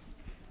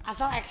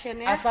Asal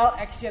actionnya. asal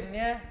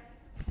actionnya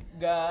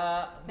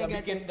gak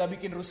Negatif.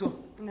 bikin rusuh.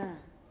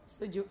 Nah,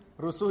 setuju.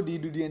 Rusuh di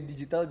dunia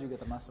digital juga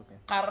termasuk ya.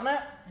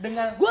 Karena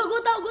dengan Gue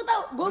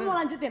tahu. Gue mau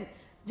lanjutin.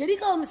 Jadi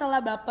kalau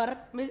misalnya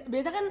baper,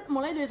 biasa kan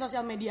mulai dari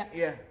sosial media.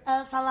 Iya.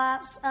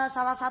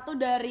 Salah satu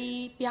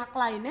dari pihak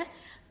lainnya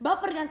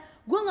baper kan.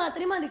 Gue nggak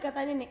terima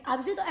dikatain ini.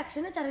 Abis itu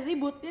actionnya cari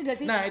ribut, ya gak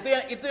sih? nah itu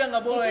yang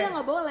nggak boleh. Itu yang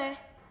nggak boleh.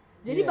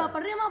 Jadi Iya.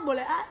 bapernya mah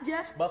boleh aja.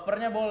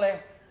 Bapernya boleh.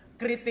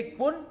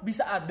 Kritik pun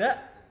bisa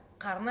ada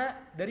karena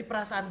dari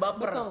perasaan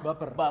baper. Betul.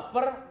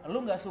 Baper, lu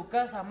nggak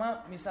suka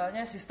sama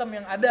misalnya sistem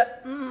yang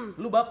ada,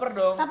 lu baper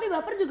dong. Tapi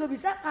baper juga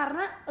bisa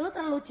karena lu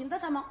terlalu cinta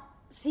sama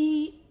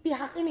si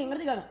pihak ini,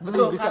 ngerti gak?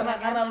 Betul, bisa.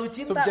 karena lu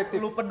cinta, Subjektif.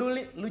 lu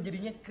peduli, lu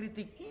jadinya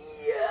kritik.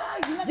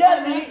 Iya, gila.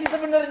 Jadi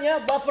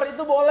sebenarnya baper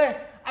itu boleh.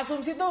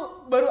 Asumsi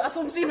tuh baru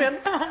asumsi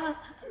men.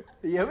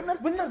 Iya benar.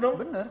 Bener dong.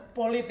 Bener.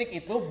 Politik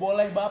itu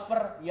boleh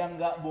baper, yang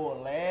nggak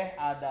boleh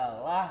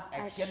adalah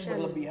action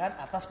berlebihan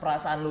atas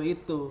perasaan lu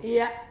itu.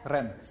 Iya.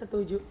 Keren.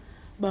 Setuju.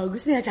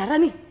 Bagus nih acara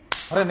nih.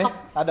 Keren ya.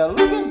 Ada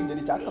lu kan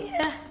jadi cakep.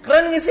 Iya.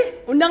 Keren gak sih?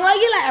 Undang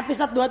lagi lah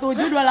episode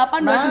 27,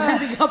 28,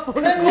 29,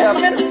 30. Iya,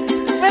 men.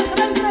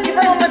 Kita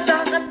mau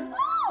memecahkan.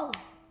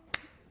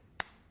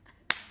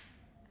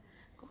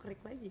 Kok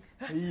kerik lagi?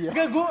 Iya.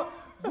 Enggak,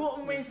 gue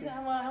amazed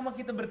sama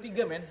kita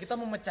bertiga, men. Kita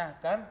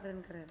memecahkan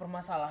Keren.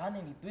 permasalahan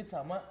yang ditweet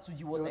sama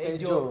Sujiwo Tejo.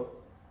 Tejo.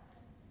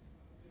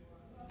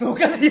 Tuh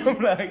kan diam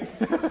lagi.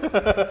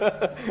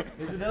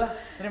 Ya sudahlah,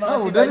 terima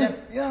kasih Udah banyak.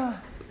 nih. Ya.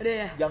 Udah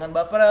ya? Jangan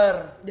baper.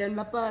 Jangan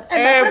baper. Eh,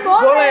 Baper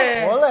boleh.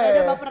 Boleh.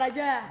 Udah baper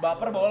aja.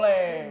 Baper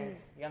boleh.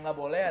 Yang nggak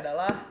boleh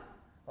adalah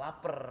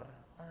lapar.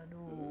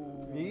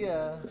 Aduh.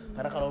 Iya.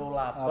 Karena kalau lu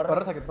lapar,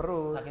 Sakit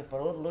perut. sakit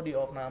perut, lu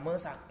diopname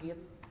sakit.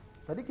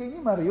 Tadi kayaknya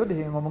Mario deh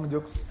yang ngomong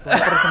jokes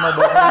lapar sama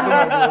baper itu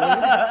nggak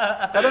boleh.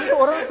 Kadang tuh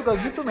orang suka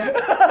gitu, men.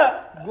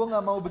 Gue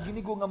nggak mau begini,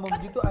 gue nggak mau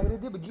begitu, akhirnya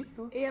dia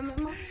begitu. Iya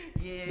memang.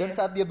 Dan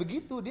saat dia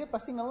begitu, dia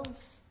pasti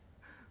ngeles.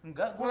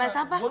 Enggak, gue Les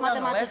apa?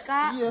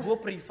 Matematika? Iya. Gue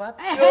privat.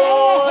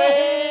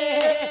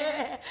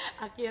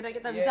 Akhirnya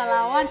kita bisa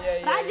lawan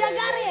Raja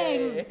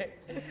Garing.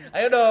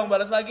 Ayo dong,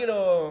 balas lagi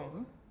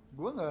dong.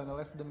 Gue nggak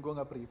ngeles dan gue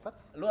nggak privat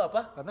Lu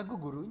apa? karena gue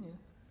gurunya.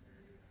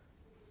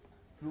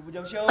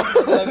 Duobudjang Show.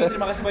 Lagi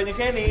terima kasih banyak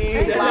Kenny.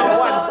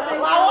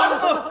 Lawan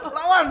tuh.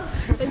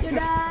 Thank you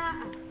dah.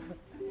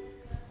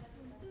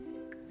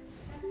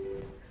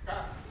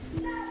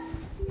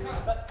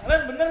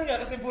 Kalian bener nggak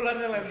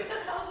kesimpulannya lagi?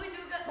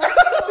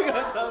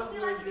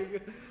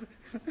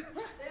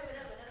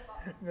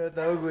 Nggak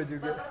tahu gue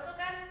juga. Baper tuh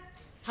kan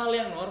Hal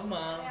yang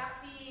normal.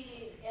 reaksi,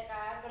 ya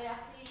kan,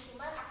 bereaksi,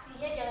 cuman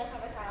aksinya jangan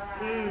sampai salah.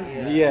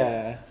 Iya.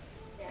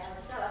 Ya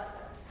bisa lah, bisa.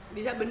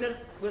 Bisa bener,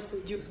 gue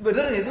setuju.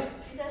 Bener nggak sih?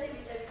 Bisa sih,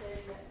 bisa.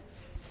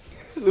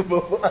 Lu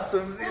bawa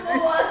asumsi.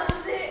 Bawa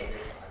asumsi.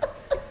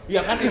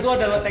 Ya kan itu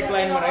adalah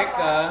tagline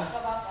mereka.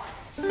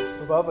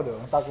 Gak apa-apa. Apa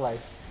dong? Tak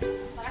live.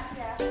 Makasih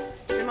ya.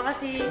 Terima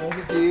kasih.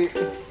 Masih Ci.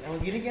 Emang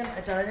gini kan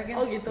acaranya kan?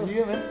 Oh gitu.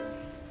 Iya, men.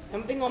 Yang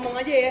penting ngomong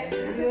aja ya.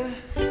 Iya.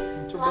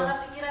 Kelana Coba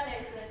pikiran ya,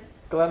 istilahnya.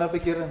 kelana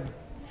pikiran,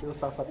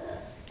 filsafat.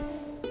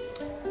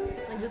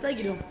 Lanjut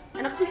lagi dong.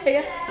 Enak juga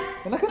ya.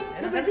 Enak kan?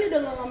 Lu berarti udah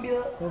nggak ngambil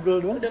Ngobrol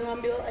doang. udah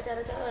ngambil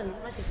acara-acara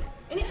masih.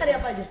 Ini hari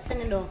apa aja?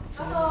 Senin dong.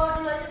 Masuk dulu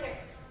aja, Lex.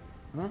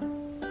 Hah?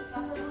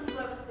 Masuk dulu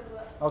sebelum masuk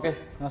kedua. Oke,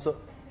 masuk.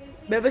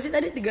 Berapa sih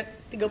tadi? 30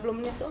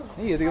 menit doang.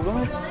 Iya, 30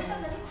 menit. 5 menit kan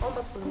tadi? Oh,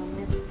 45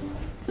 menit.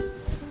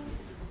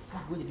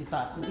 Gue jadi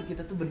takut nih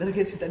kita tuh bener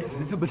gak sih tadi?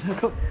 Bener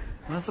kok.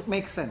 Masuk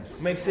make sense.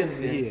 Make sense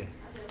ya? Iya.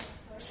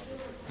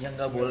 Yang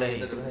nggak boleh.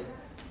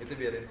 Itu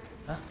biar ya.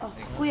 Oh,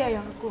 aku ya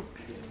yang aku.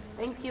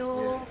 Thank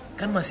you.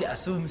 Kan masih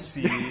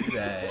asumsi,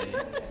 guys.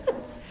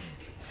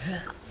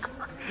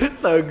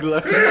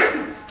 Tagline.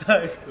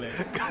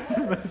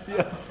 Masih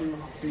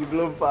asumsi,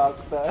 belum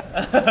fakta.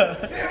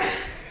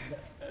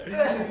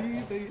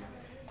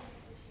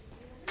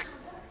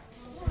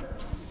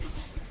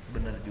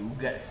 Bener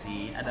juga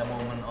sih, ada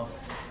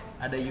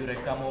ada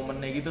eureka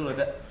momennya gitu loh,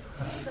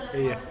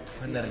 Iya.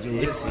 Bener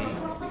juga sih.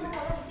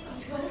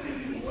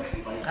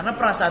 Karena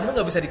perasaan lu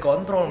nggak bisa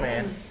dikontrol,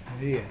 men.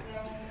 Iya.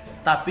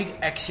 Tapi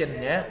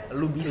actionnya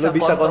lu bisa, Lu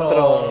bisa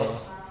kontrol.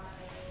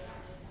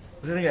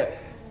 Bener nggak?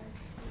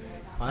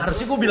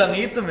 Harusnya gue bilang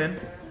itu, men.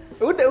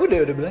 Udah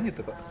bilang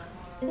gitu kok.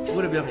 Gue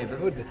udah bilang itu.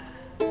 Udah.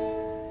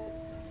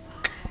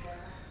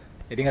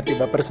 Jadi ngerti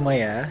baper semua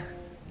ya.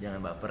 Jangan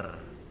baper.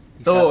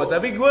 Tuh,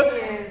 tapi gue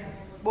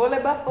Boleh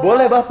baper.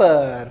 Boleh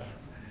baper.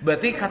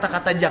 berarti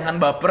kata-kata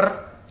jangan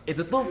baper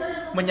itu tuh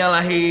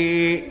menyalahi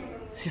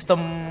sistem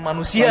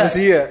manusia.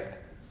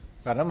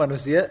 Karena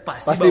manusia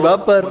Pasti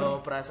baper.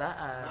 bawa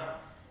perasaan.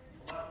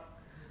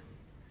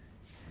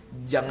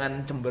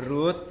 Jangan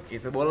cemberut,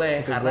 itu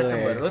boleh. Itu karena boleh.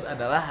 cemberut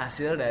adalah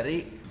hasil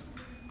dari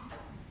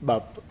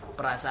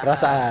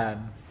perasaan.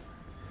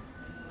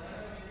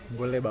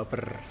 Boleh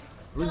baper.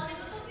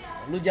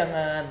 Lu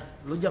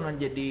jangan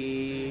jadi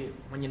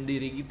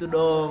menyendiri gitu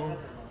dong.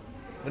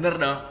 Bener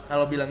dong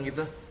kalau bilang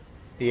gitu.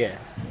 Iya.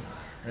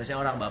 Harusnya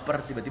orang baper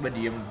tiba-tiba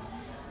diem.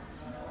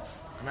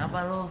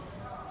 Kenapa lo?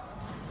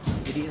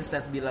 Jadi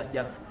instead bilang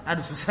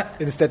susah.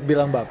 Instead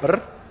bilang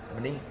baper,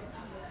 Mending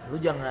lu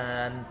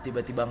jangan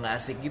tiba-tiba nggak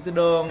asik gitu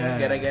dong.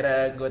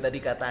 Gara-gara gue tadi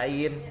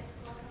katain.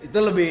 Itu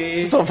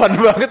lebih sopan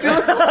banget sih.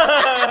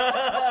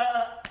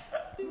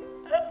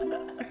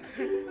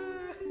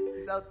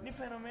 Ini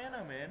fenomena,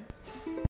 men.